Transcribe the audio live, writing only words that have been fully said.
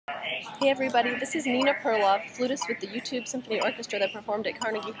Hey everybody, this is Nina Perlove, flutist with the You Tube Symphony Orchestra that performed at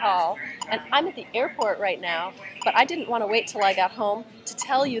Carnegie Hall, and I'm at the airport right now, but I didn't want to wait till I got home to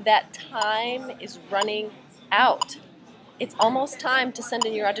tell you that time is running out. It's almost time to send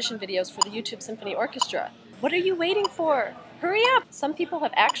in your audition videos for the You Tube Symphony Orchestra. What are you waiting for? Hurry up! Some people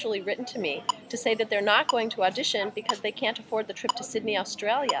have actually written to me to say that they're not going to audition because they can't afford the trip to Sydney,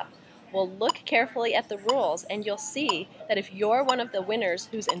 Australia. Well, look carefully at the rules and you'll see that if you're one of the winners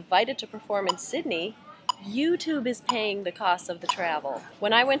who's invited to perform in Sydney, YouTube is paying the cost of the travel.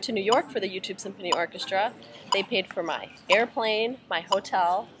 When I went to New York for the You Tube Symphony Orchestra, they paid for my airplane, my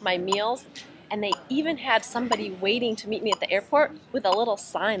hotel, my meals, and they even had somebody waiting to meet me at the airport with a little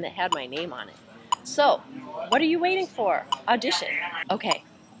sign that had my name on it. So, what are you waiting for? Audition. Okay,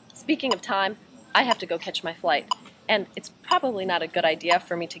 speaking of time, I have to go catch my flight. And it's probably not a good idea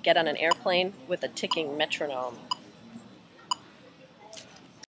for me to get on an airplane with a ticking metronome.